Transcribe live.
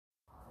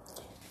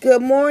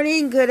Good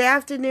morning, good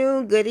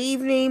afternoon, good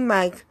evening,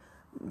 my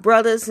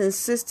brothers and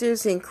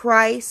sisters in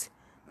Christ.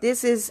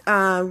 This is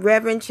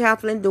Reverend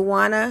Chaplain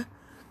Dewana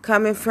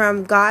coming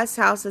from God's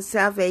House of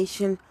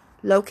Salvation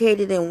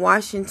located in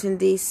Washington,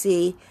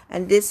 D.C.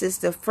 And this is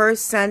the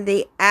first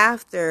Sunday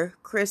after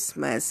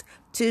Christmas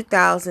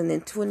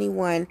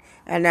 2021.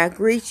 And I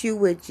greet you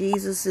with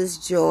Jesus'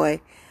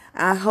 joy.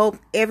 I hope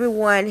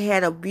everyone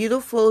had a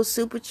beautiful,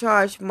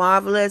 supercharged,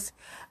 marvelous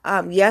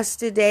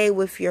yesterday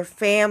with your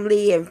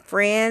family and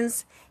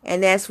friends.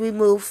 And as we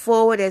move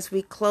forward, as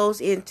we close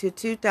into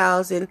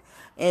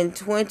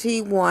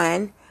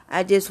 2021,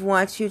 I just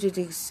want you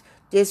to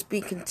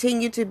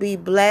continue to be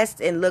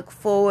blessed and look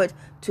forward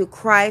to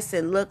Christ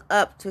and look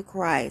up to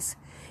Christ.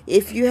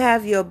 If you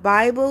have your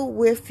Bible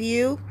with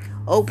you,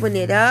 open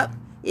it up.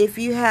 If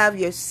you have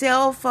your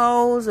cell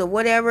phones or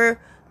whatever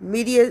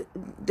media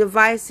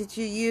device that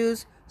you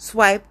use,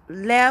 swipe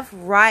left,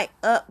 right,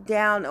 up,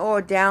 down,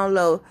 or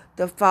download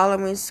the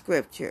following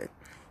scripture.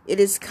 It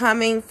is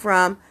coming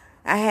from,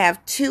 I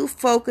have two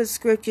focus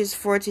scriptures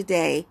for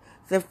today.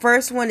 The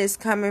first one is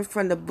coming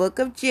from the book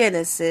of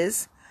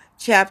Genesis,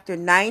 chapter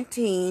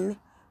 19,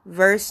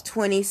 verse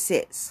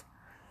 26.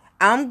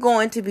 I'm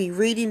going to be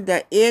reading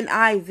the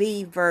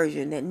NIV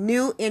version, the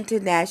New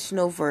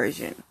International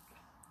Version.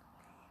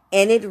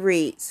 And it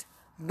reads,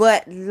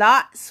 "But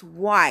Lot's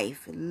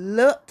wife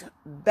looked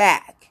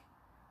back,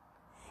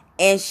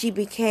 and she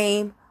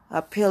became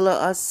a pillar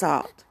of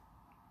salt."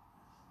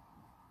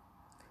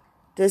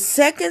 The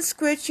second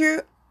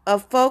scripture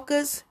of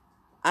focus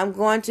I'm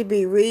going to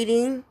be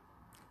reading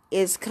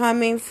is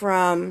coming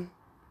from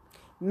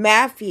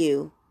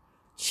Matthew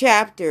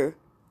chapter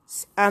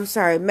 6,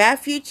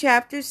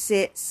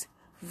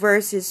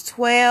 verses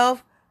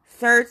 12,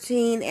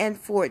 13, and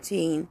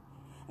 14.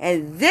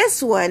 And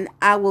this one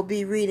I will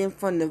be reading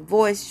from the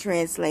Voice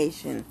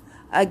translation.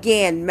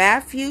 Again,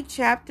 Matthew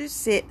chapter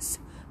 6,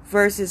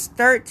 verses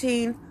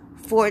 12,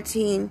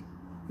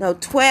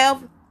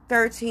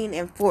 13,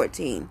 and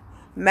 14.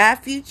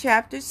 Matthew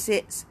chapter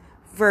 6,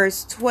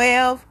 verse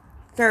 12,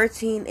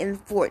 13,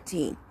 and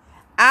 14.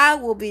 I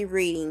will be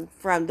reading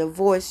from the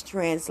Voice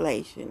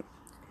translation.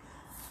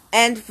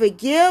 "And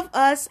forgive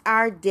us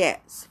our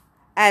debts,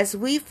 as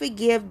we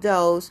forgive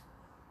those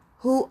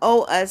who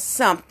owe us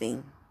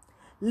something.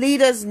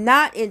 Lead us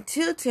not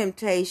into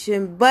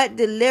temptation, but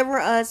deliver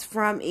us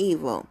from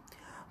evil.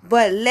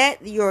 But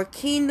let your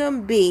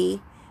kingdom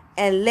be,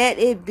 and let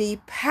it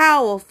be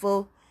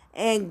powerful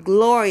and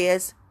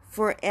glorious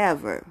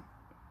forever."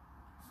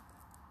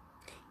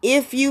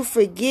 If you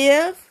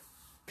forgive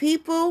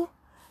people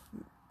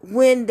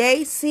when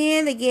they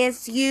sin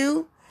against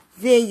you,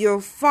 then your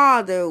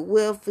Father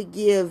will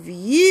forgive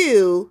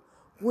you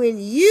when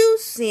you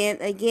sin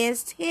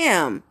against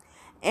him,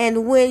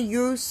 and when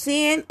you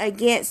sin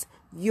against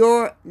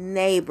your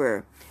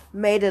neighbor.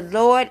 May the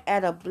Lord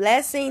add a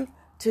blessing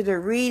to the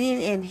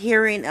reading and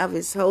hearing of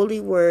his holy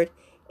word.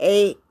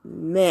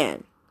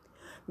 Amen.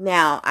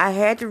 Now, I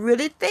had to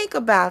really think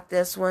about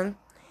this one.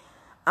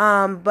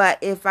 But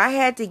if I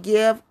had to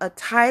give a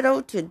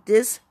title to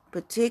this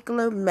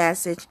particular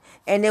message,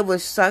 and it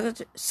was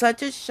such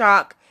a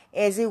shock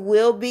as it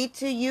will be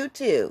to you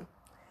too,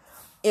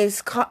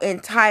 it's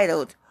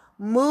entitled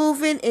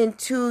 "Moving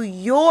into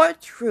Your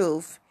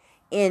Truth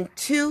in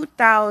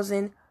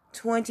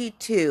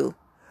 2022,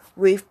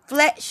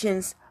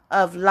 Reflections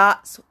of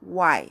Lot's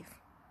Wife."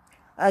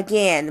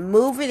 Again,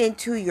 moving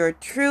into your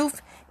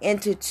truth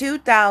into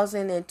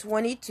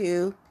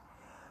 2022,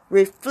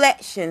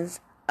 Reflections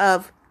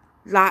of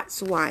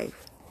Lot's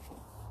Wife.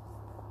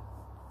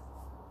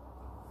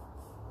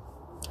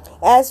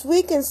 As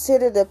we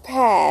consider the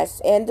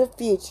past and the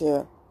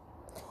future,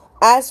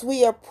 as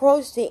we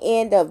approach the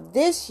end of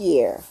this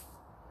year,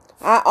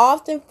 I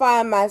often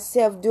find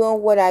myself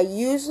doing what I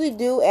usually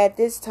do at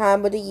this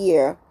time of the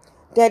year,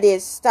 that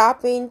is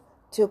stopping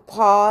to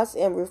pause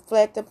and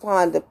reflect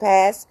upon the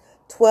past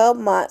 12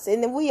 months,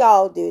 and we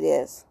all do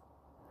this.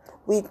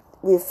 We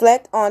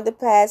reflect on the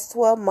past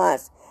 12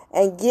 months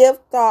and give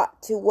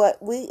thought to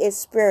what we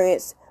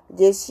experienced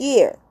this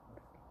year.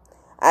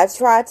 I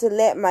try to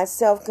let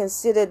myself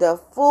consider the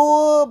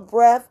full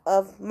breadth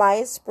of my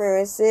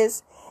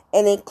experiences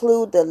and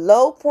include the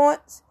low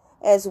points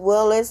as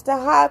well as the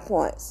high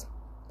points,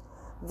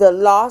 the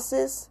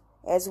losses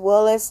as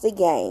well as the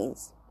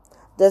gains,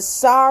 the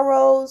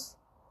sorrows,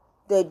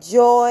 the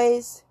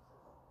joys,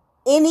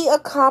 any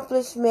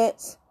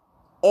accomplishments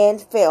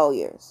and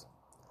failures,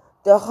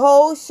 the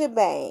whole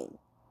shebang,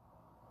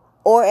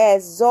 or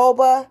as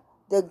Zoba,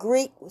 the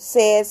Greek,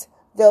 says,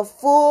 the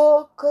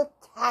full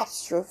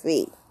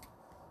catastrophe.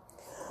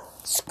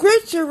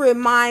 Scripture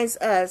reminds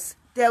us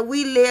that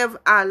we live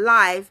our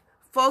life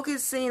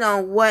focusing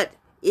on what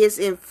is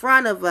in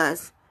front of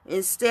us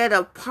instead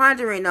of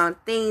pondering on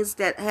things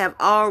that have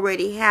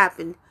already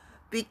happened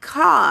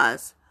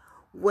because,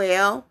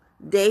 well,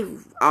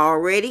 they've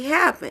already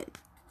happened.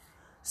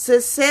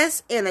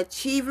 Success in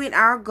achieving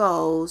our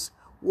goals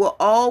will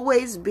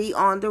always be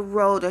on the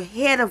road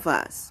ahead of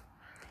us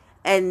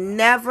and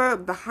never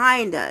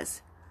behind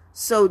us.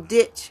 So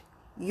ditch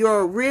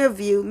your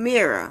rearview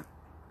mirror.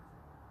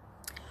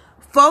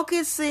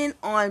 Focusing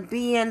on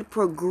being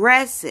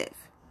progressive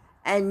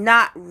and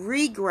not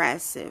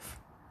regressive.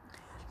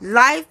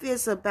 Life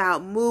is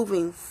about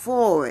moving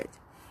forward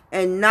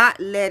and not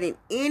letting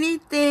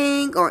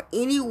anything or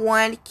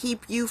anyone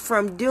keep you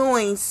from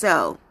doing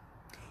so.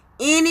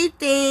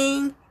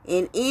 Anything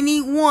and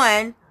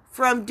anyone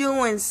from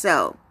doing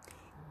so.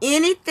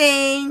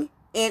 Anything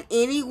and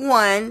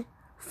anyone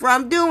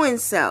from doing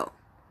so.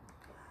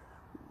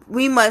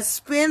 We must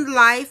spend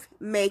life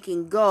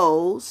making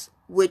goals,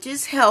 which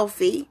is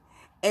healthy,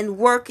 and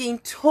working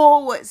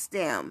towards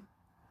them.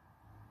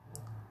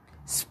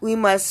 We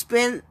must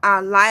spend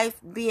our life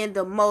being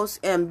the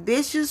most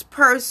ambitious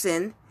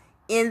person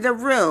in the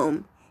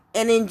room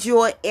and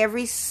enjoy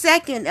every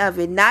second of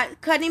it.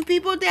 Not cutting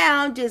people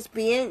down, just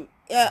being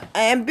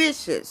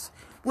ambitious,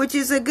 which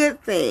is a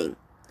good thing.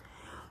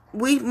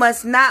 We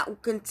must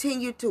not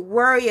continue to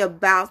worry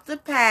about the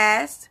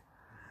past,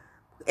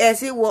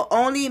 as it will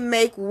only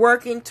make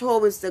working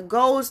towards the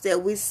goals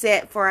that we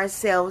set for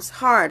ourselves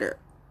harder.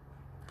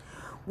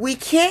 We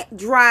can't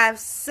drive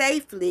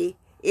safely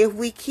if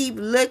we keep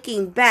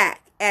looking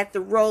back at the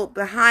road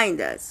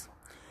behind us,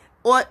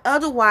 or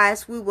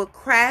otherwise we will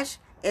crash,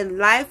 and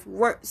life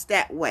works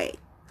that way.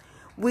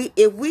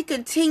 If we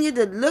continue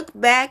to look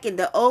back in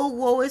the old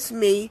woe is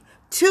me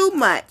too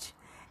much,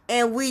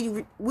 and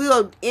we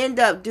will end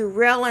up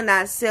derailing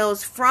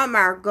ourselves from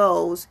our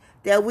goals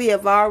that we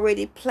have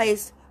already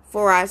placed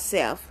for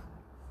ourselves.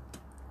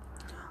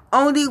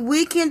 Only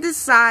we can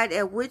decide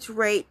at which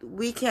rate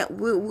we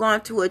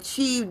want to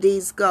achieve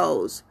these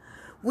goals.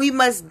 We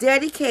must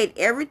dedicate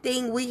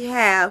everything we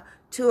have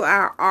to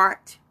our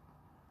art,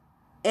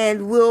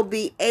 and will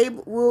be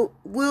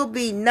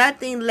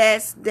nothing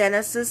less than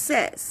a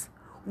success.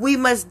 We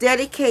must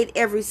dedicate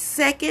every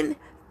second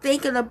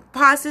thinking of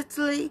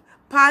positively,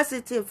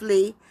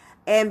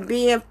 and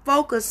being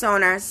focused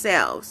on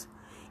ourselves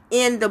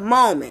in the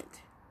moment.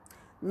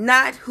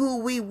 Not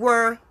who we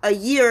were a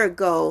year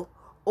ago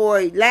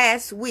or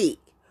last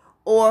week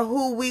or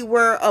who we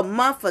were a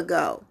month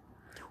ago.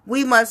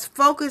 We must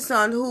focus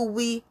on who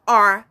we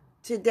are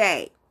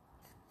today.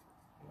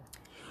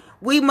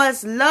 We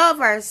must love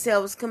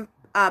ourselves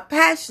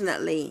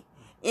passionately,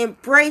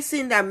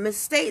 embracing the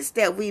mistakes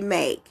that we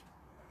made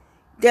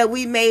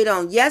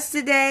on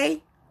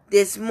yesterday,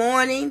 this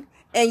morning,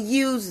 and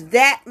use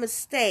that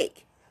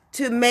mistake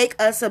to make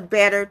us a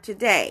better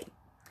today.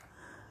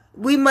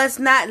 We must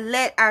not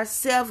let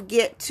ourselves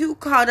get too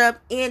caught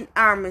up in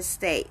our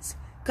mistakes.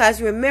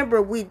 Because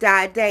remember, we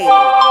die daily.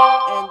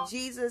 And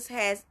Jesus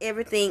has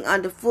everything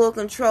under full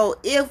control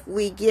if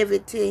we give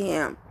it to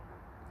him.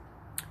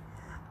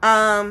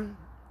 At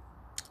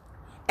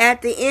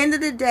the end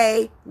of the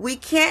day, we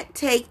can't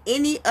take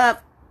any of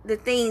the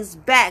things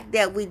back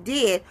that we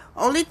did.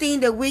 Only thing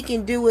that we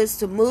can do is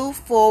to move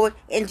forward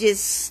and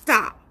just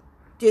stop.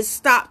 Just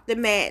stop the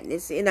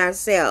madness in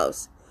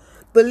ourselves.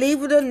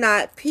 Believe it or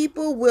not,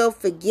 people will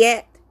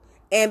forget,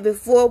 and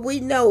before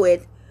we know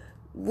it,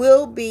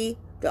 we'll be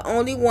the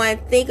only one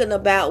thinking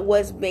about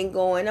what's been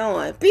going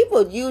on.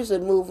 People usually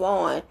move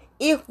on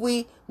if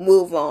we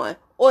move on,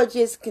 or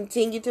just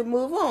continue to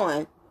move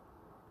on.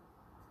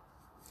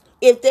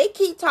 If they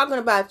keep talking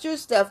about your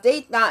stuff,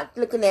 they're not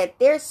looking at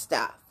their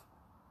stuff.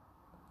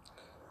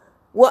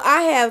 Well,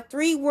 I have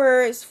 3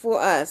 words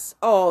for us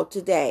all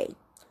today.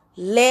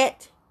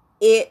 Let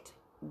it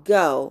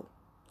go.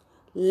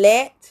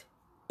 Let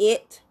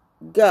it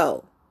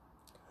go.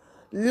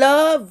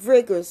 Love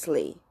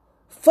vigorously.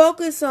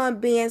 Focus on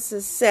being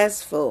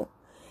successful.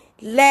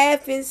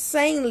 Laugh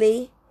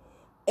insanely,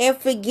 and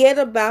forget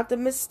about the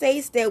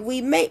mistakes that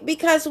we make,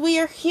 because we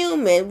are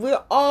human. We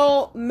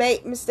all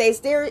make mistakes.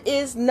 There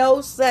is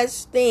no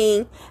such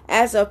thing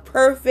as a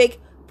perfect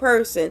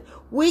person.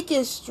 We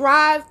can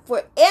strive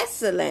for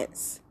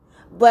excellence,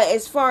 but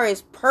as far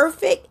as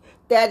perfect,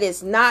 that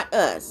is not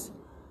us.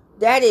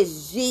 That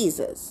is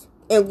Jesus,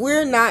 and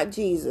we're not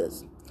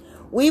Jesus.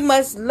 We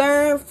must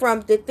learn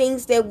from the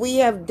things that we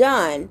have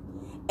done,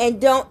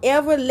 and don't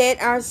ever let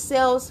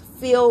ourselves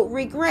feel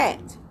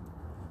regret.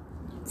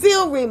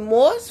 Feel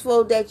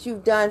remorseful that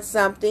you've done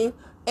something,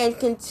 and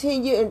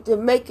continue to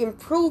make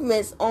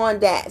improvements on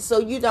that, so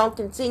you don't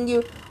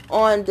continue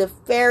on the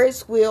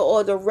Ferris wheel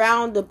or the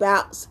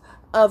roundabouts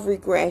of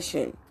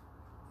regression.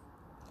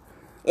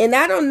 And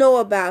I don't know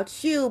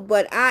about you,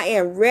 but I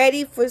am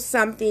ready for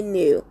something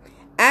new.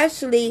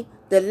 Actually,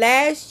 the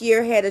last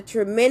year had a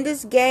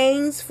tremendous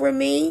gains for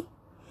me,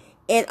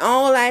 and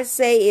all I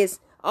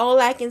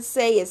can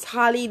say is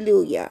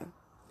hallelujah.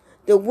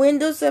 The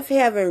windows of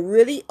heaven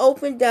really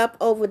opened up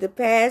over the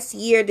past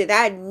year that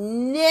I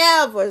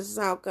never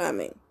saw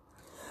coming.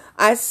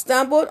 I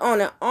stumbled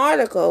on an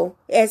article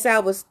as I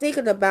was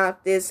thinking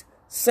about this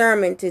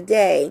sermon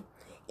today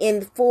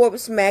in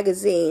Forbes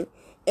magazine,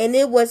 and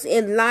it was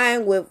in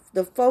line with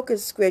the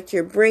focus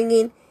scripture,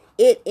 bringing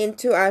it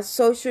into our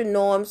social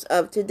norms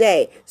of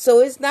today.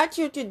 So it's not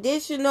your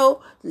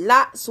traditional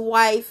Lot's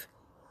wife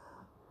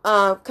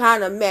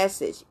kind of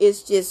message.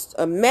 It's just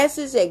a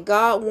message that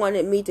God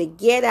wanted me to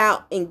get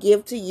out and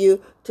give to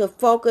you to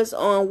focus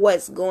on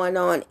what's going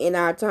on in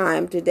our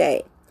time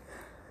today.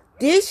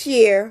 This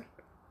year,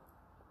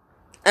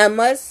 I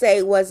must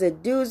say, was a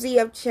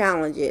doozy of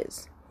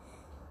challenges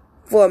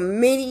for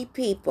many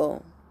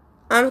people.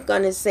 I'm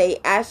going to say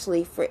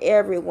actually for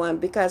everyone,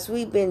 because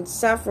we've been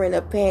suffering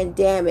a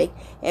pandemic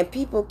and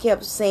people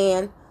kept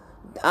saying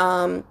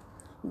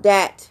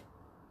that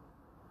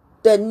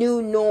the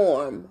new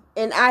norm.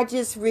 And I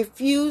just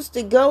refuse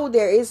to go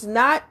there. It's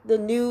not the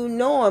new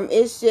norm.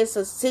 It's just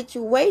a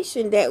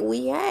situation that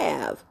we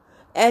have,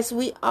 as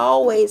we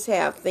always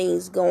have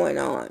things going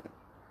on.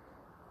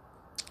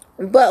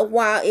 But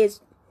while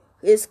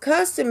it's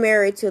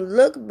customary to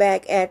look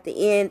back at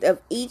the end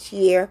of each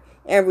year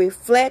and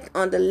reflect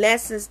on the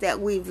lessons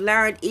that we've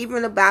learned,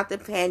 even about the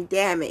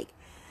pandemic,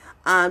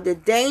 the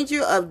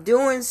danger of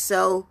doing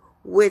so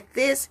with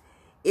this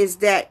is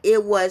that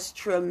it was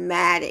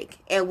traumatic,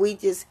 and we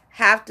just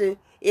have to,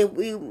 if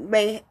we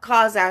may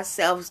cause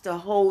ourselves to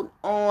hold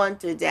on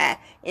to that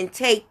and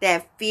take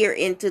that fear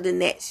into the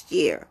next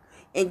year.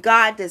 And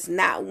God does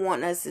not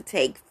want us to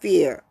take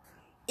fear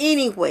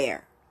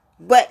anywhere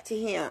but to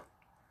Him.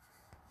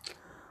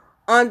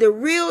 On the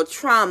real,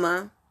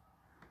 trauma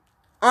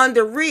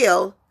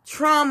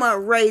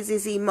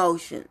raises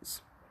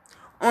emotions.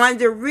 On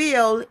the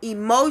real,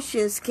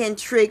 emotions can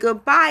trigger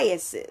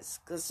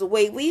biases, because the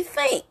way we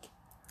think.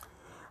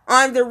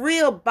 On the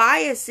real,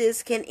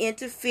 biases can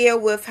interfere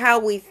with how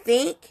we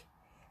think,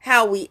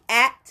 how we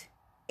act,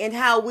 and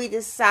how we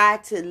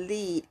decide to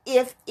lead,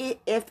 if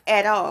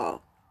at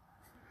all.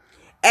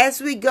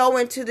 As we go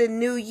into the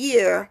new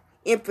year,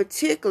 in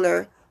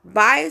particular,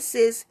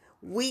 biases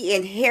we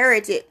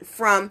inherited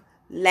from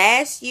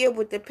last year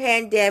with the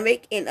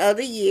pandemic and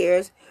other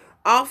years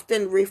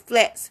often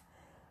reflects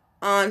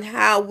on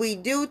how we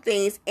do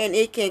things, and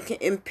it can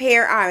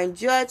impair our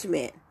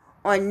judgment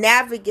on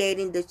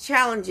navigating the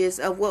challenges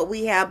of what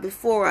we have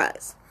before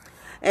us.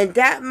 And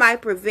that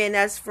might prevent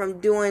us from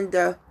doing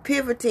the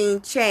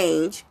pivoting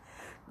change,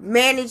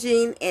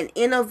 managing and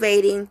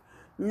innovating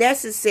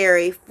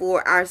necessary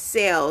for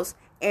ourselves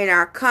and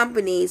our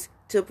companies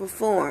to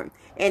perform.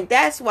 And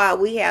that's why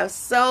we have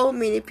so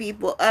many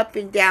people up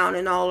and down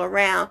and all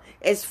around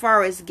as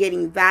far as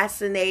getting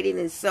vaccinated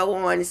and so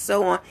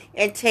on,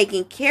 and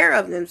taking care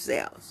of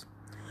themselves.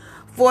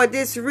 For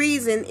this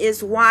reason,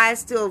 it's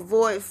wise to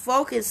avoid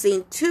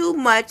focusing too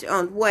much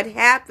on what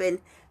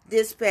happened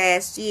this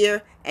past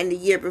year and the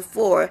year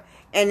before,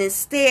 and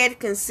instead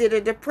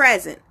consider the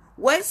present.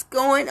 What's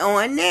going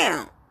on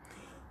now?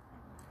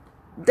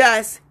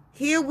 Thus,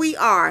 here we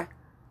are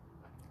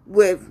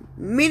with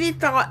many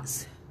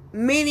thoughts,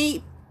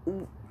 many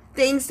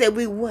things that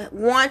we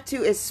want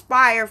to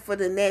aspire for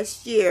the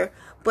next year,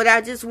 but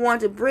I just want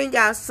to bring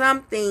out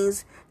some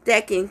things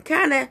that can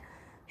kind of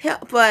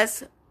help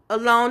us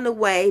along the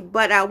way.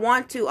 But I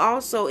want to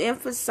also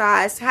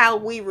emphasize how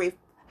we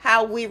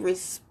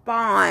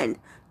respond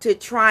to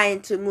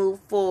trying to move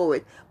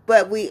forward.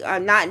 But we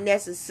are not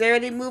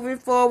necessarily moving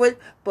forward,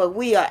 but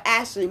we are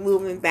actually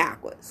moving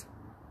backwards.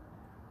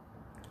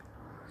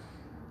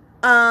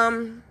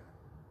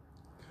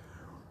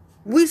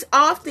 We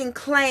often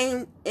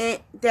claim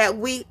that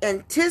we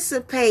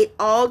anticipate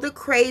all the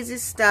crazy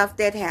stuff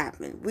that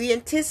happened. We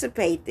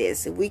anticipate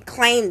this and we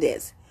claim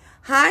this.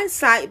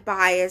 Hindsight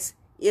bias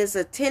is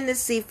a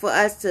tendency for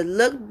us to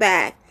look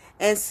back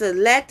and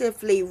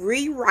selectively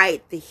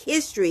rewrite the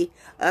history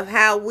of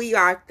how we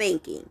are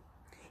thinking.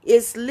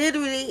 It's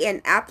literally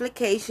an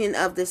application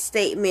of the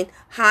statement,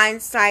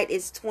 hindsight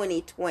is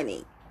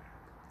 20/20.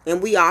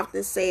 And we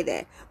often say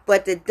that.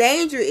 But the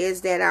danger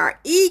is that our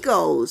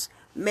egos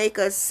make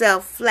us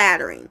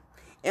self-flattering,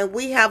 and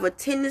we have a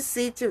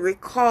tendency to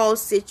recall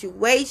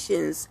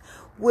situations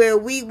where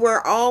we were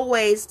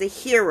always the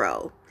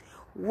hero.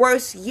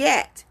 Worse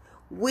yet,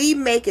 we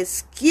make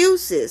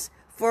excuses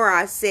for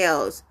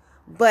ourselves,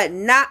 but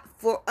not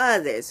for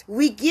others.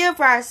 We give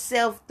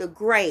ourselves the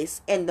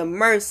grace and the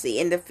mercy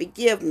and the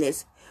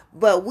forgiveness,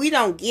 but we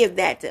don't give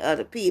that to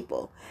other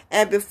people.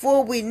 And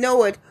before we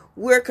know it,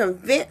 we've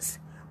convinced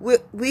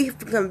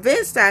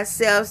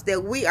ourselves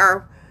that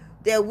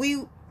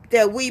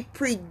we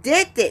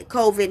predicted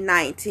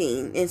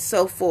COVID-19 and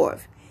so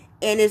forth,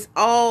 and it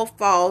all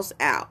falls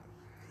out.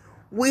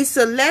 We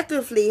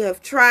selectively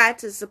have tried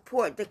to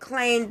support the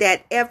claim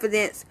that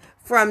evidence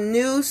from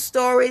news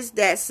stories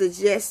that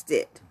suggest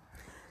it.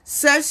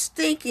 Such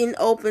thinking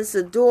opens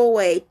the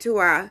doorway to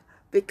our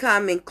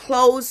becoming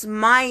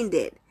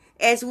closed-minded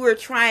as we're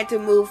trying to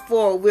move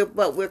forward,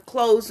 but we're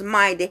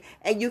closed-minded,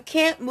 and you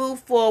can't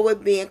move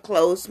forward being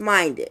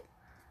closed-minded.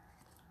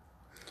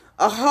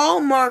 A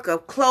hallmark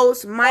of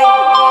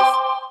closed-mindedness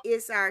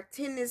is our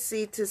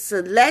tendency to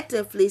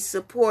selectively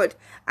support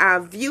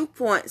our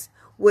viewpoints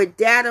with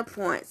data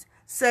points,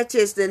 such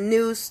as the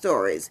news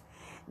stories,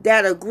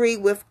 that agree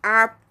with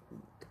our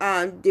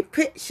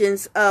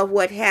depictions of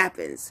what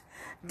happens.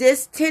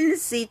 This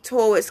tendency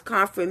towards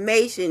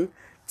confirmation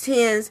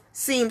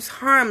seems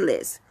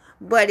harmless,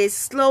 but it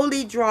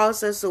slowly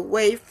draws us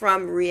away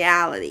from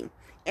reality.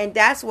 And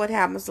that's what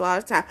happens a lot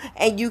of times.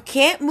 And you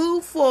can't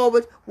move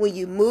forward when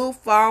you move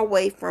far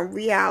away from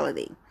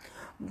reality.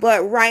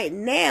 But right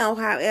now,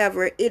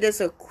 however, it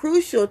is a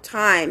crucial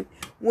time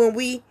when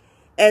we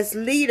as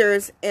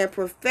leaders and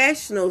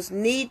professionals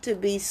need to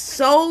be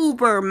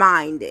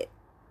sober-minded.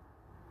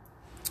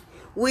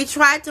 We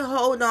try to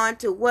hold on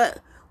to what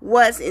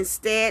was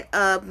instead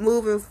of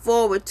moving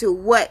forward to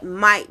what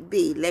might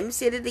be. Let me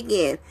say it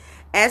again.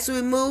 As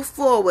we move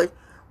forward,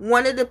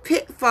 one of the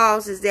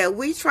pitfalls is that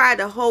we try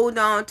to hold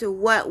on to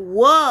what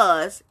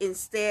was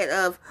instead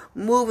of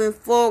moving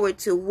forward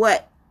to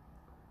what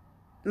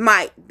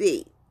might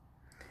be.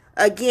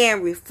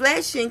 Again,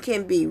 reflection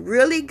can be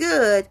really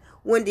good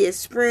when the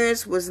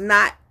experience was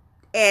not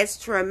as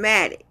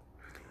traumatic.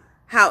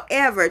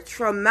 However,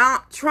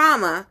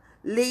 trauma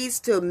leads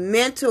to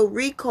mental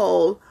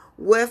recall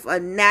with a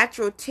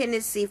natural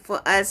tendency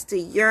for us to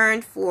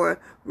yearn for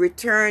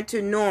return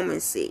to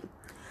normalcy.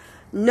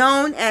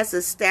 Known as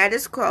a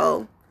status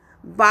quo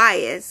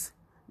bias,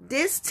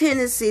 this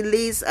tendency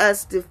leaves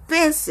us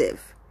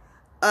defensive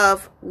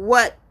of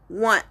what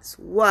once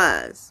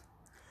was.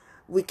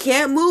 We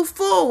can't move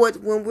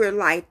forward when we're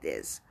like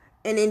this.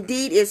 And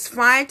indeed, it's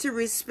fine to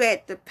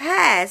respect the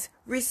past,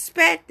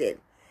 respect it,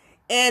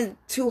 and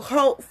to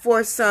hope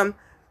for some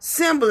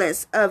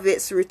semblance of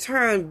its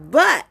return.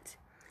 But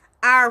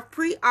our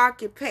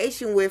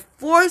preoccupation with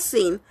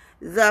forcing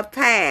the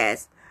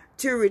past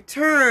to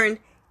return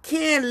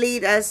can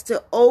lead us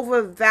to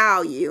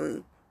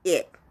overvaluing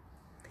it.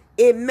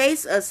 It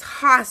makes us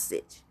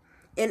hostage,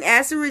 and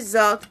as a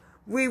result,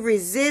 we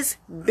resist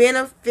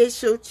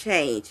beneficial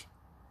change.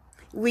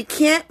 We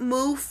can't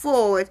move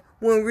forward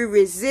when we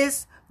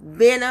resist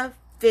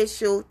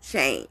beneficial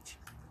change.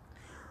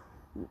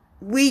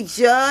 We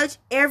judge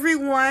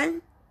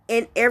everyone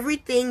and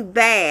everything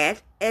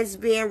bad as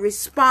being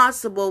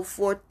responsible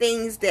for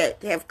things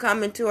that have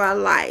come into our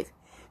life,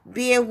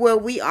 being where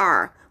we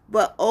are,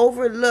 but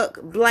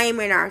overlook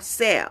blaming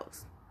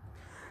ourselves.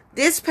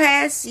 This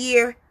past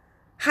year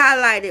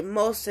highlighted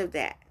most of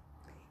that.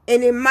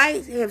 And it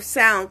might have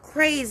sounded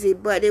crazy,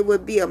 but it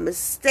would be a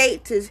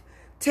mistake to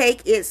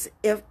take its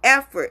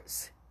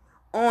efforts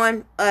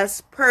on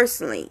us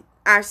personally,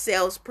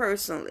 ourselves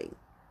personally.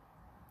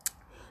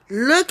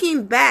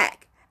 Looking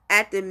back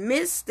at the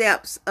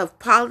missteps of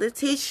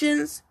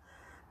politicians,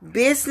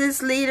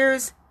 business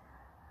leaders,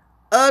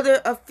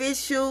 other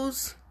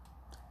officials,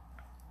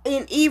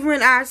 and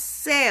even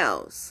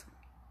ourselves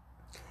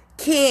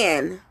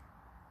can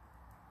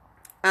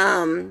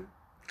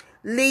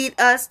lead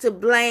us to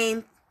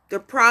blame the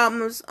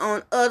problems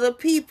on other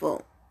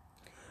people.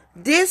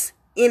 This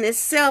in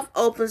itself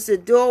opens the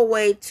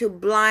doorway to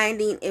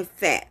blinding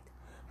effect,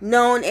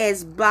 known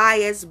as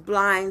bias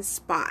blind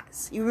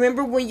spots. You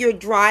remember when you're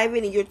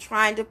driving and you're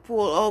trying to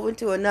pull over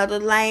into another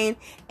lane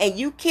and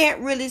you can't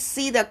really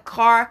see the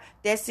car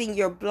that's in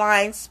your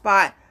blind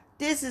spot?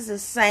 This is the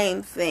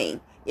same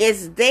thing.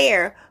 It's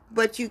there,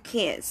 but you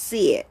can't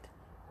see it.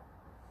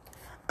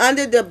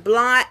 Under the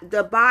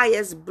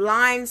bias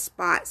blind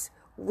spots,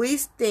 we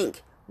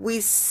think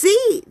we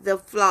see the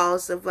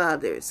flaws of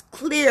others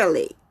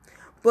clearly.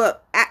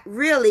 But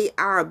really,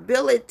 our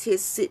ability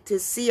to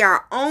see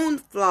our own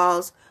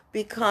flaws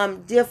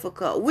become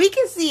difficult. We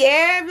can see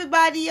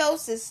everybody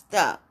else's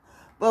stuff,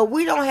 but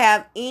we don't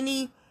have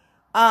any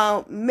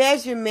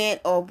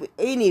measurement or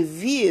any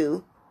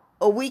view,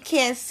 or we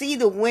can't see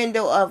the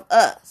window of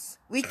us.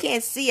 We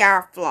can't see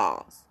our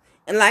flaws.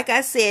 And like I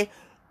said,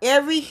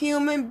 every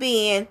human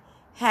being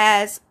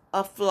has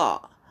a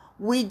flaw.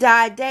 We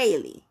die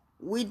daily.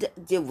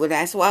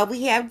 That's why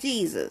we have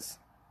Jesus.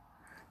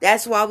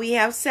 That's why we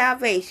have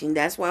salvation.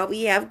 That's why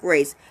we have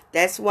grace.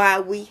 That's why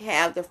we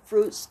have the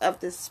fruits of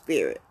the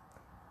Spirit.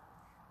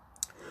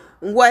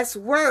 What's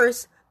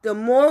worse, the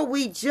more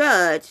we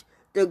judge,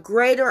 the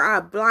greater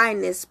our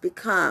blindness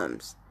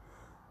becomes.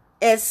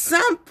 At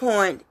some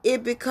point,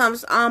 it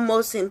becomes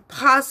almost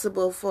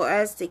impossible for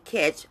us to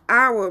catch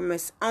our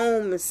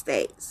own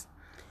mistakes.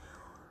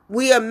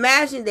 We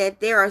imagine that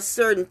there are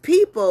certain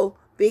people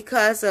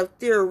because of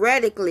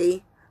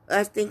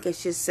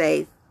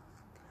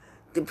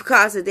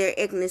because of their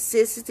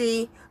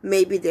ethnicity,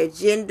 maybe their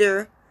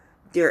gender,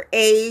 their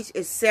age,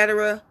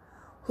 etc.,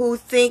 who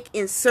think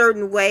in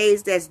certain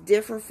ways that's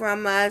different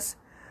from us,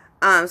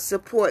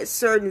 support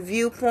certain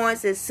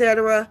viewpoints,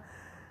 etc.,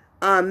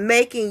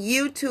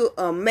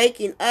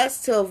 making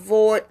us to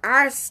avoid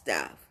our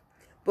stuff.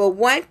 But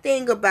one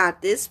thing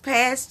about this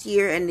past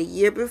year and the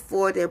year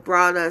before that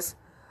brought us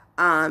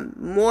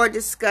more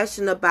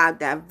discussion about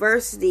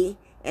diversity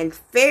and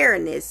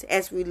fairness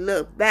as we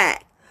look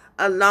back,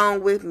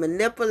 along with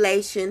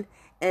manipulation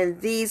and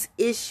these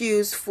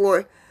issues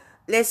for,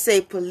 let's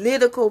say,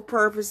 political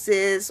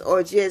purposes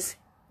or just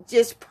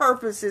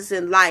purposes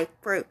in life,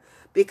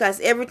 because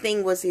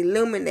everything was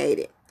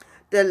illuminated.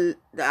 The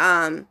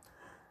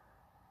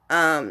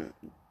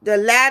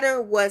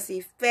latter was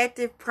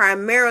effective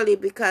primarily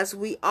because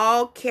we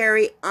all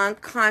carry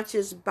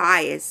unconscious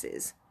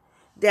biases.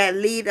 that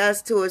lead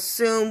us to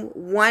assume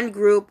one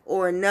group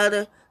or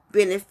another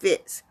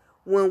benefits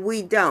when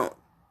we don't.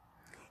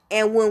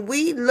 And when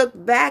we look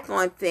back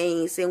on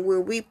things and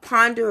when we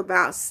ponder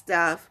about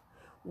stuff,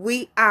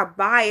 our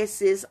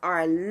biases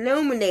are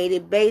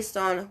illuminated based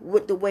on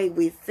the way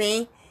we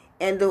think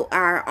and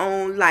our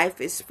own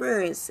life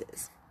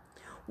experiences.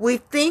 We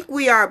think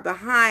we are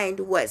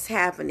behind what's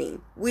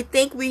happening. We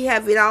think we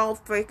have it all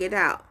figured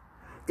out,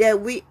 that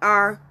we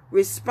are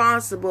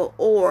responsible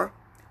or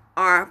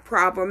are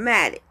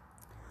problematic.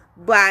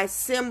 By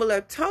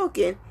similar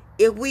token,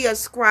 if we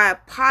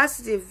ascribe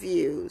positive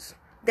views,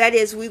 that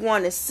is, we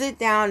want to sit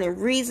down and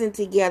reason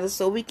together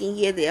so we can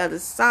hear the other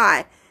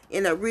side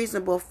in a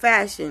reasonable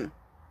fashion.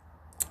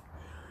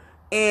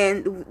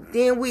 And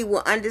then we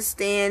will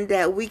understand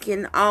that we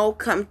can all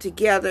come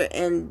together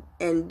and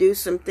do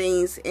some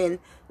things, and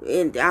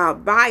our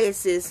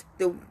biases,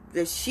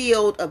 the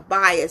shield of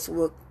bias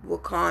will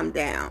calm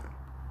down.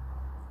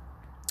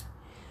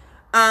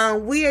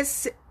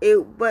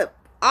 But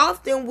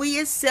often we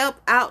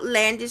accept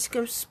outlandish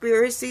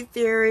conspiracy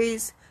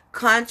theories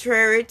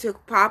contrary to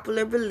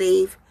popular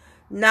belief.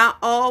 Not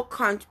all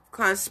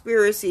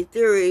conspiracy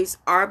theories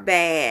are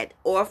bad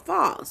or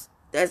false.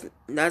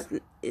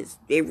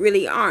 They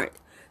really aren't.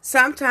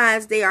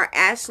 Sometimes they are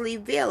actually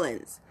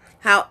villains.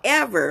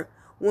 However,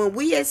 when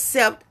we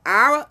accept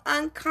our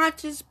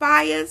unconscious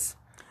bias,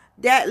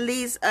 that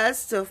leads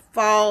us to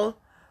fall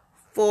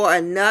for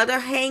another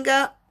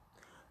hang-up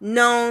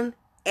known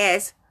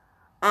as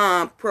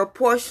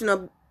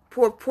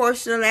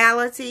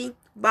proportionality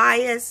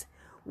bias.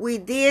 We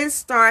then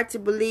start to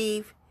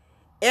believe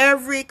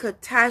every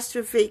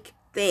catastrophic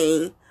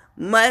thing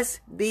must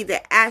be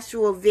the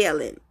actual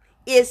villain.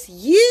 It's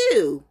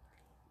you,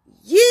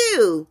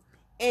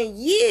 and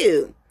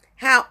you.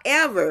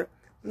 However,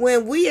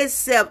 when we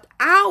accept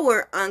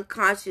our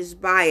unconscious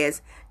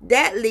bias,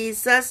 that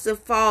leads us to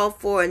fall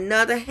for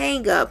another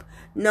hang-up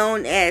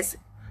known as,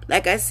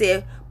 like I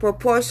said,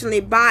 proportionally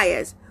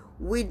biased.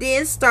 We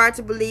then start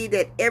to believe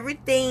that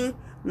everything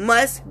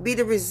must be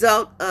the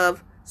result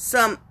of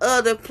some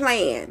other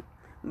plan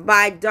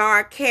by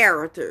dark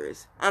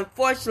characters.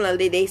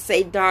 Unfortunately, they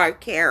say dark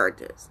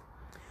characters.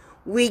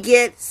 We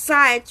get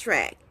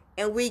sidetracked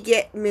and we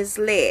get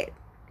misled.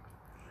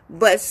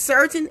 But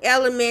certain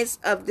elements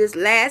of this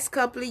last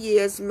couple of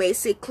years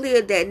makes it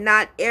clear that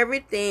not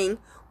everything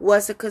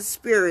was a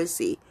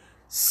conspiracy.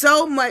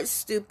 So much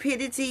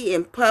stupidity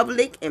in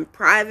public and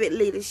private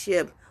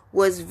leadership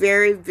was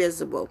very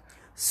visible.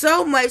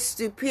 So much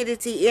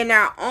stupidity in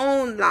our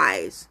own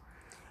lives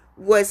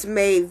was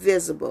made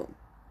visible.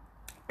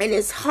 And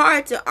it's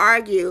hard to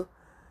argue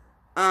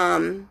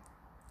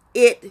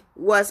it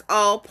was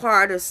all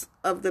part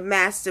of the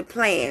master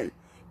plan.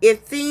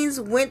 If things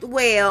went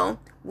well,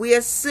 we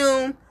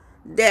assume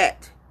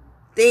that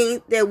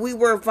we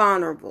were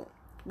vulnerable,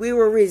 we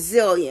were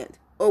resilient,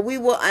 or we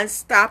were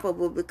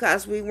unstoppable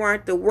because we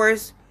weren't the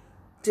worst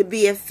to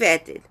be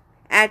affected.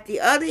 At the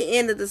other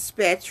end of the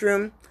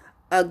spectrum,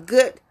 a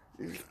good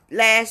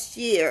last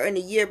year and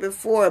the year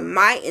before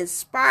might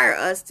inspire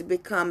us to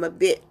become a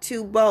bit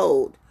too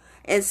bold.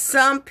 And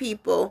some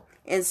people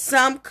and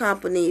some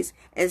companies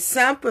and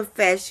some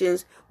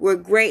professions were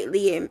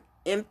greatly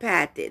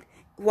impacted,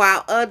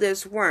 while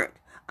others weren't.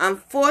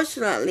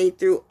 Unfortunately,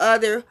 through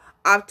other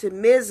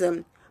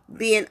optimism,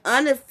 being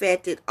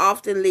unaffected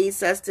often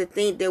leads us to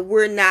think that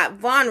we're not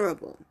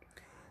vulnerable.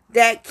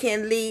 That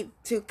can lead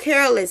to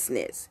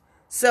carelessness.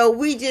 So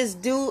we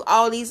just do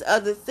all these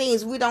other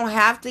things. We don't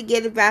have to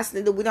get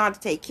vaccinated. We don't have to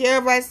take care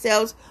of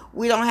ourselves.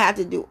 We don't have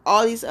to do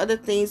all these other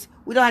things.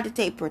 We don't have to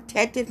take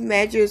protective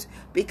measures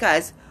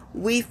because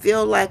we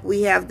feel like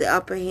we have the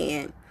upper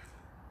hand.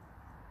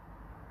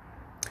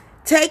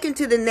 Taken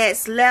to the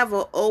next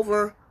level,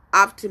 over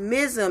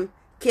optimism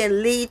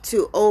can lead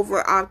to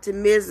over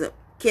optimism,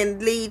 can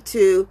lead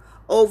to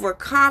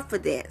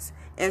overconfidence.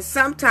 And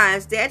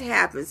sometimes that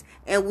happens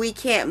and we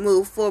can't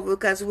move forward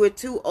because we're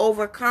too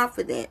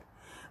overconfident.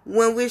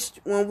 When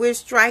we're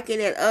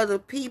striking at other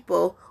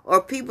people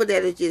or people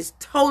that are just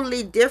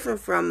totally different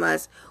from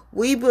us,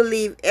 we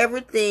believe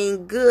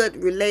everything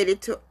good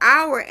related to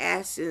our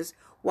actions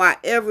while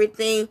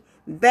everything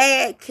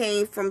bad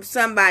came from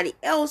somebody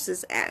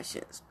else's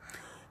actions.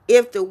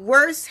 If the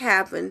worst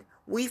happened,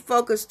 we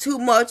focus too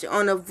much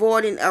on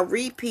avoiding a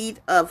repeat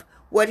of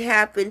what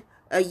happened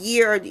a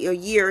year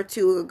or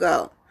two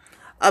ago.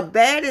 A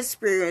bad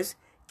experience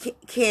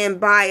can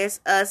bias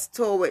us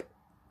toward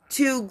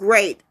too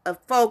great a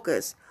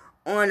focus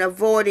on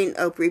avoiding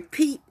a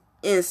repeat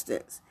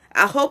instance.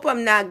 I hope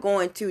I'm not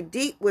going too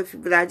deep with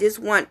it, but I just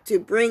want to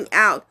bring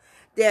out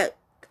that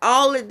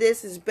all of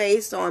this is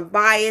based on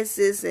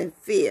biases and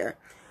fear,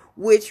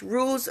 which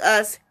rules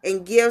us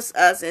and gives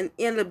us an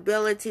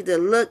inability to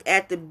look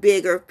at the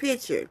bigger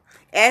picture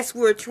as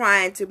we're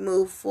trying to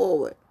move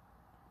forward.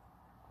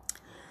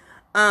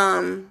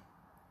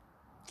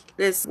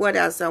 What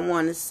else I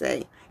want to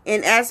say.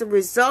 And as a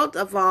result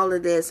of all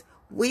of this,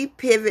 we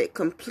pivot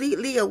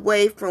completely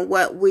away from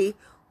what we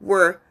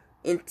were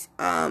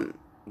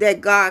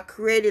that God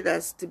created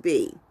us to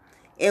be.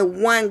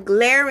 And one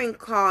glaring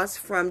cause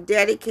from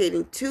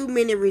dedicating too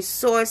many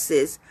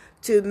resources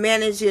to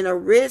managing a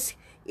risk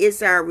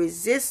is our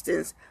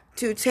resistance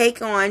to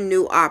take on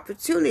new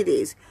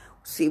opportunities.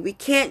 See, we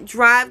can't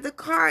drive the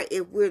car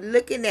if we're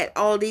looking at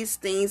all these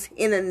things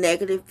in a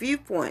negative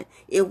viewpoint.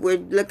 If we're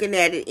looking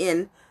at it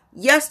in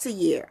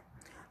yesteryear,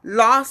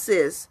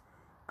 losses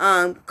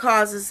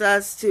causes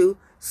us to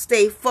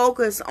stay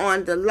focused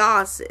on the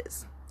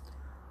losses.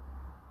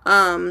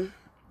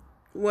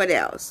 What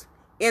else?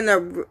 In a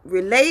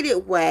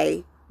related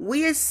way,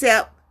 we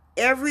accept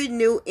every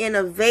new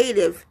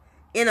innovation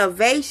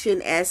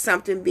as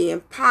something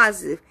being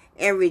positive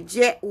and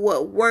reject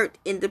what worked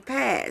in the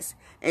past.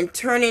 And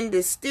turning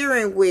the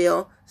steering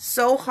wheel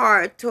so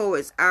hard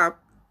towards our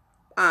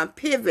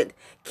pivot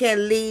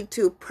can lead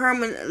to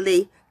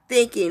permanently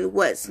thinking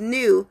what's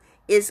new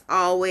is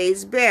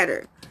always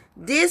better.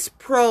 This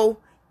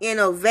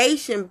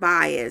pro-innovation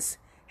bias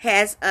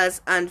has us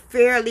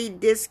unfairly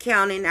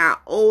discounting our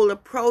old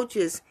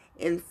approaches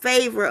in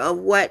favor of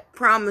what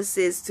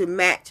promises to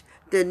match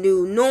the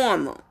new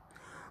normal.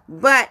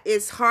 But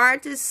it's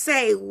hard to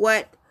say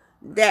what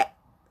that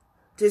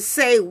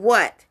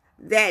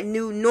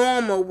new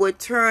normal would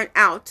turn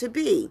out to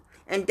be.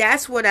 And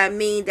that's what I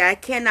mean, that I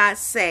cannot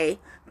say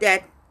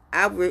that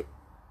I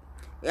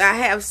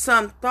have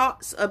some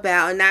thoughts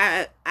about,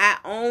 and I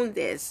own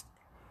this.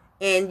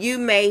 And you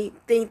may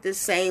think the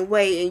same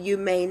way and you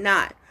may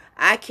not.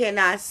 I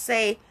cannot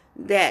say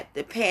that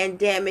the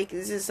pandemic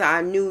is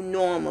our new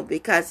normal,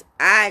 because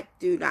I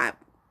do not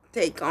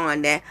take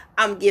on that.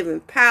 I'm giving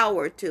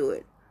power to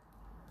it.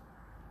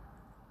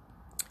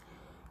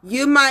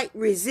 You might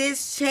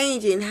resist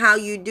changing how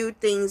you do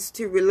things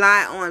to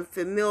rely on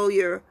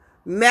familiar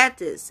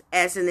methods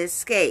as an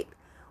escape.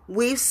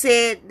 We've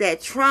said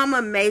that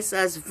trauma makes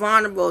us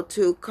vulnerable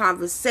to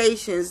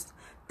conversations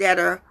that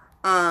are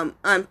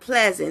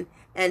unpleasant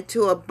and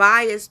to a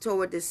bias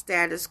toward the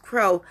status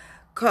quo.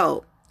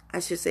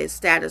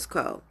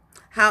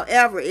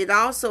 However, it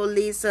also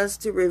leads us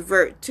to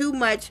revert too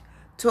much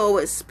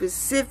towards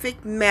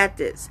specific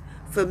methods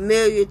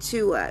familiar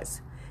to us.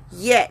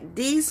 Yet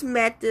these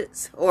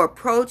methods or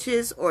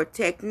approaches or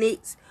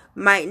techniques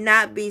might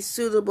not be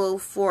suitable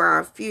for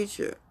our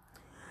future.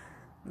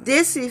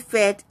 This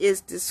effect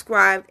is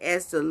described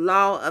as the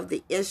law of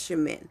the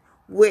instrument,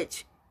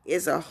 which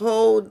is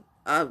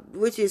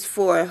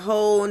for a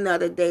whole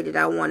nother day that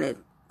I want to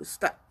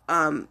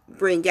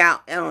bring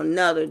out on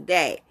another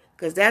day,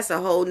 because that's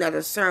a whole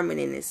nother sermon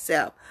in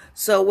itself.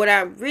 So what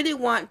I really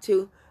want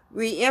to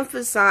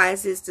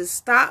reemphasize is to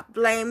stop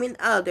blaming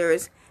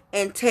others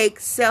and take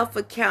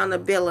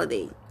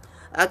self-accountability.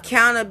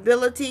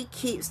 Accountability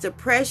keeps the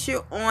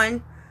pressure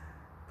on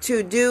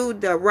to do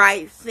the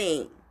right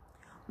thing.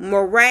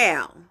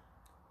 Morale.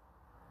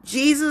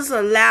 Jesus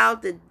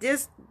allowed the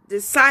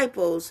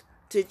disciples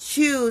to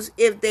choose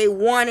if they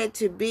wanted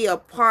to be a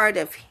part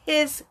of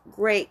his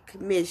great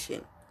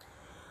commission.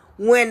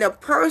 When a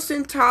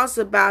person talks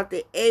about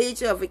the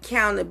age of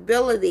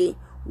accountability,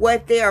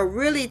 what they are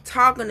really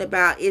talking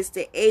about is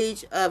the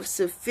age of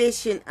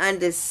sufficient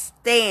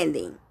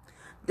understanding.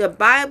 The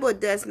Bible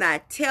does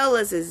not tell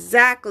us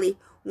exactly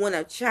when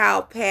a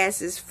child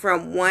passes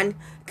from one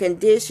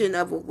condition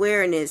of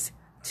awareness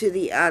to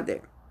the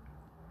other.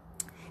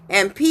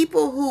 And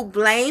people who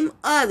blame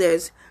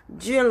others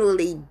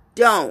generally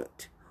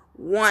don't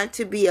want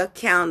to be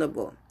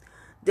accountable.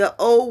 The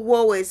 "oh,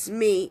 woe is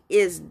me"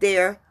 is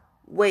their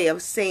way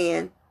of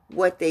saying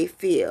what they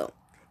feel.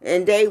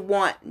 And they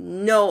want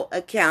no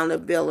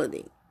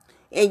accountability.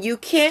 And you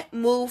can't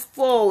move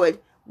forward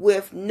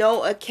with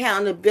no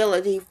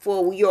accountability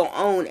for your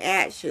own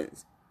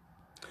actions.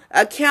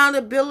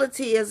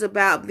 Accountability is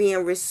about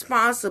being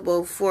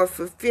responsible for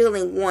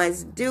fulfilling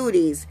one's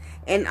duties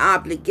and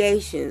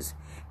obligations.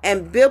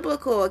 And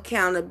biblical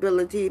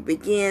accountability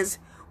begins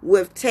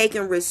with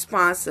taking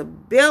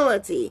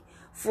responsibility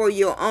for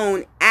your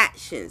own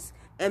actions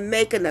and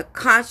making a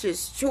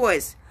conscious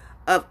choice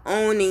of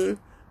allowing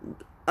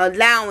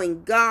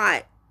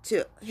God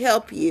to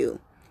help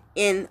you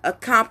in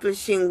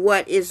accomplishing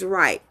what is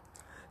right.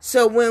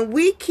 So when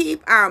we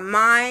keep our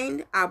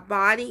mind, our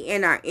body,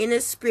 and our inner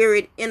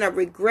spirit in a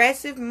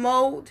regressive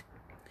mode,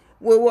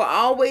 where we're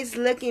always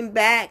looking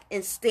back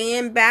and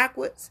staying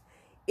backwards,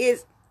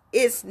 it's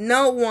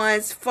no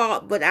one's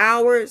fault but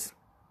ours.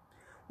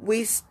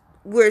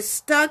 We're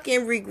stuck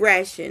in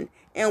regression,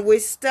 and we're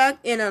stuck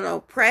in an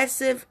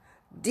oppressive,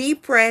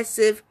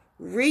 depressive,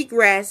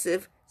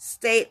 regressive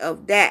state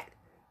of that.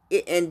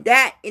 And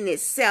that in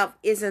itself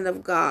isn't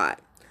of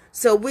God.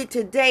 So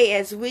today,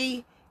 as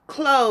we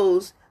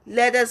close,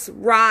 let us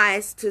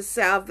rise to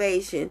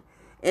salvation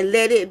and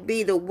let it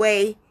be the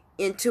way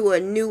into a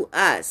new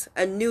us,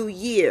 a new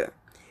year.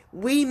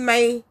 We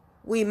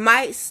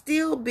might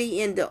still be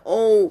in the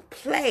old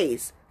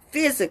place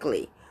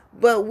physically,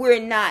 but we're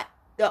not.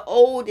 The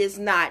old is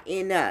not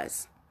in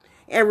us.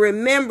 And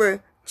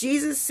remember,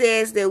 Jesus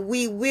says that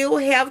we will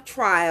have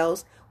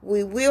trials,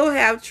 we will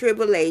have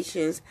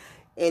tribulations,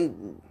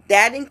 and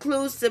that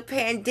includes the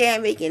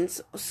pandemic and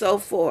so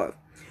forth.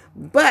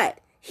 But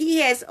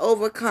He has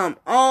overcome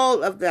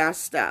all of our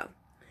stuff.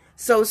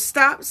 So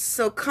stop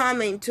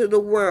succumbing to the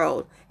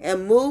world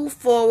and move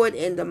forward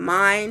in the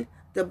mind,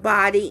 the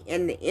body,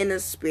 and the inner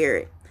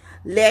spirit,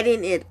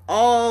 letting it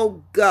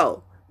all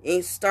go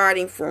and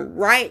starting from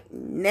right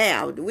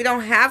now. We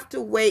don't have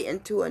to wait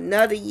until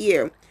another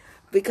year,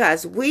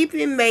 because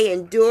weeping may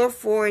endure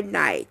for a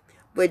night,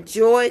 but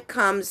joy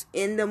comes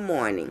in the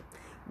morning.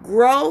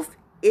 Growth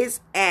is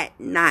at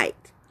night.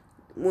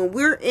 When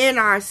we're in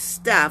our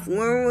stuff,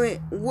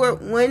 when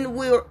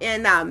we're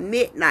in our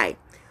midnight,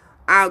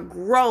 our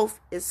growth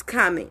is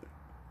coming.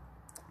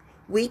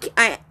 We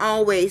can't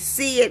always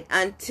see it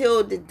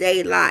until the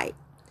daylight.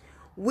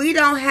 We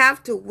don't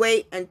have to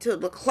wait until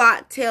the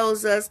clock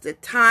tells us the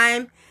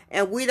time,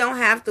 and we don't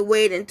have to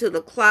wait until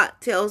the clock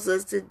tells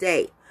us the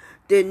day.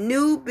 The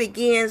new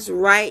begins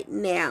right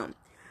now.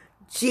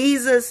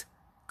 Jesus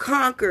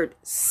conquered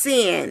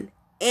sin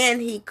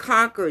and he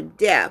conquered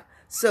death.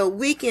 So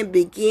we can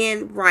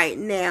begin right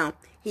now.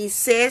 He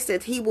says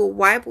that he will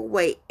wipe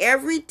away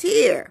every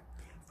tear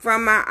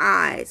from our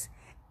eyes,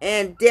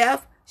 and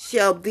death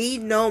shall be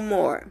no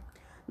more.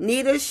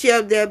 Neither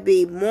shall there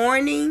be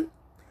mourning,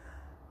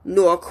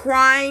 nor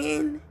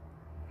crying,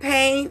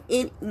 pain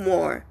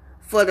anymore,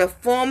 for the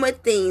former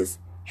things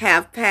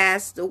have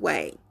passed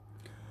away,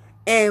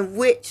 and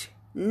which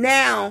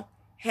now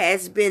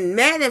has been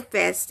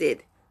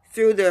manifested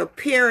through the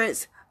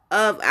appearance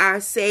of our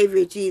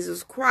Savior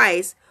Jesus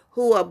Christ,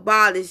 who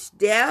abolished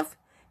death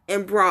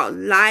and brought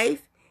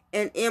life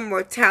and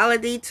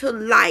immortality to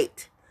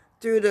light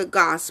through the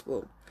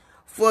gospel.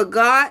 For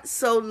God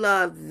so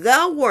loved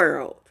the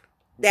world,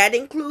 that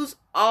includes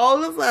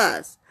all of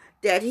us,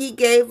 that he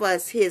gave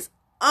us his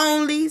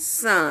only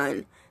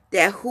Son,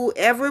 that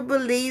whoever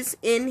believes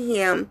in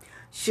him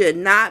should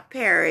not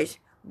perish,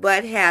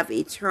 but have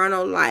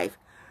eternal life.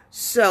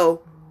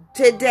 So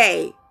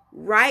today,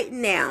 right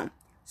now,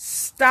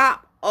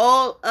 stop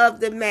all of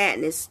the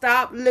madness.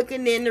 Stop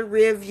looking in the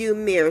rearview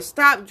mirror.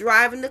 Stop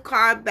driving the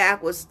car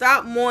backwards.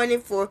 Stop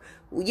mourning for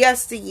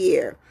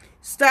yesteryear.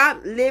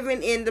 Stop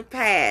living in the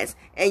past.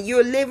 And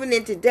you're living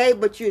in today,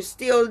 but you're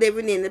still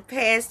living in the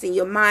past in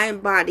your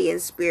mind, body,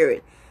 and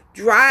spirit.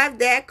 Drive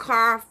that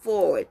car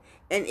forward.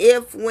 And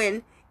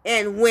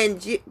when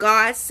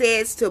God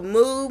says to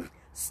move,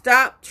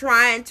 stop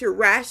trying to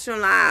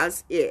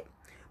rationalize it.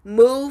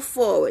 Move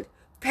forward.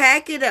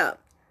 Pack it up.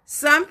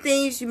 Some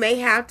things you may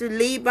have to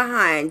leave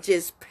behind.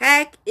 Just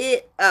pack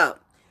it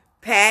up.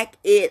 Pack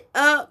it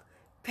up.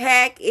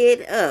 Pack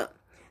it up.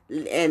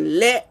 And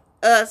let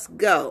us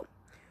go.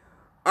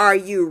 Are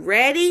you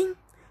ready?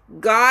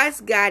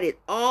 God's got it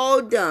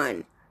all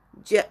done.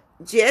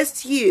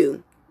 Just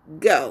you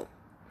go.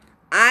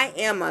 I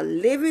am a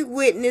living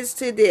witness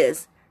to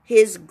this.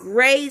 His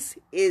grace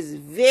is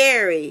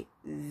very,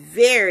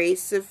 very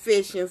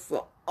sufficient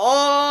for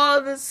all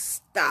the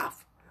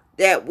stuff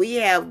that we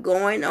have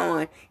going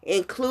on,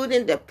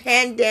 including the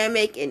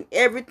pandemic and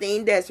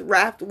everything that's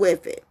wrapped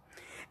with it.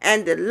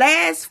 And the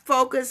last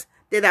focus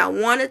that I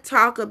want to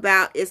talk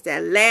about is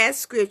that last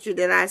scripture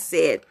that I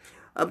said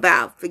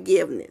about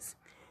forgiveness.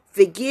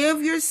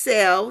 Forgive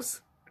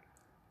yourselves.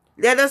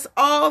 Let us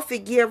all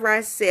forgive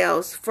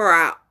ourselves for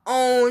our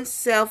own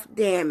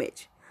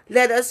self-damage.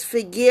 Let us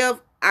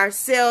forgive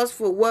ourselves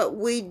for what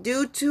we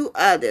do to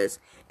others.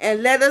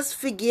 And let us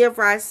forgive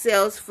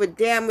ourselves for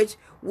damage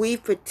we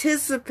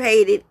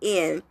participated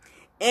in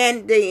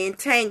and the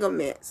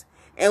entanglements.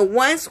 And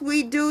once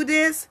we do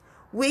this,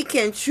 we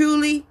can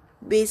truly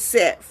be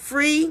set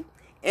free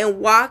and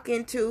walk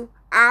into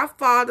our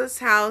Father's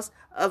house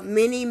of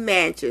many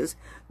mansions.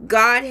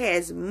 God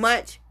has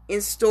much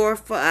in store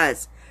for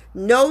us.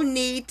 No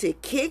need to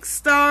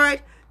kickstart.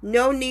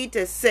 No need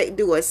to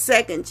do a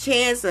second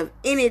chance of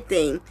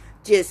anything.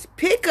 Just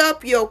pick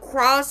up your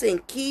cross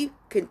and keep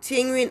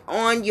continuing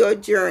on your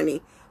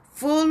journey,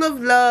 full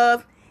of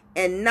love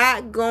and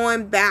not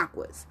going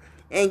backwards.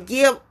 And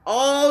give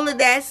all of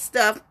that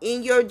stuff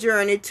in your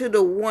journey to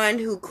the one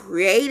who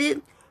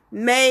created,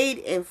 made,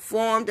 and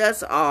formed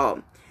us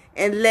all.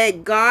 And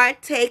let God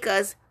take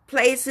us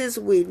places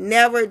we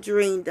never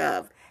dreamed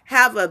of.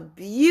 Have a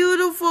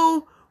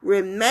beautiful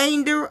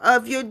remainder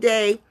of your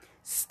day.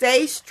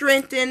 Stay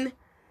strengthened.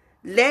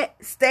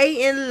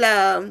 Stay in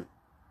love.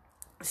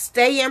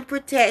 Stay in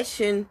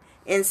protection.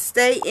 And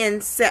stay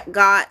in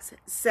God's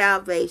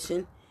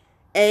salvation.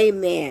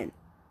 Amen.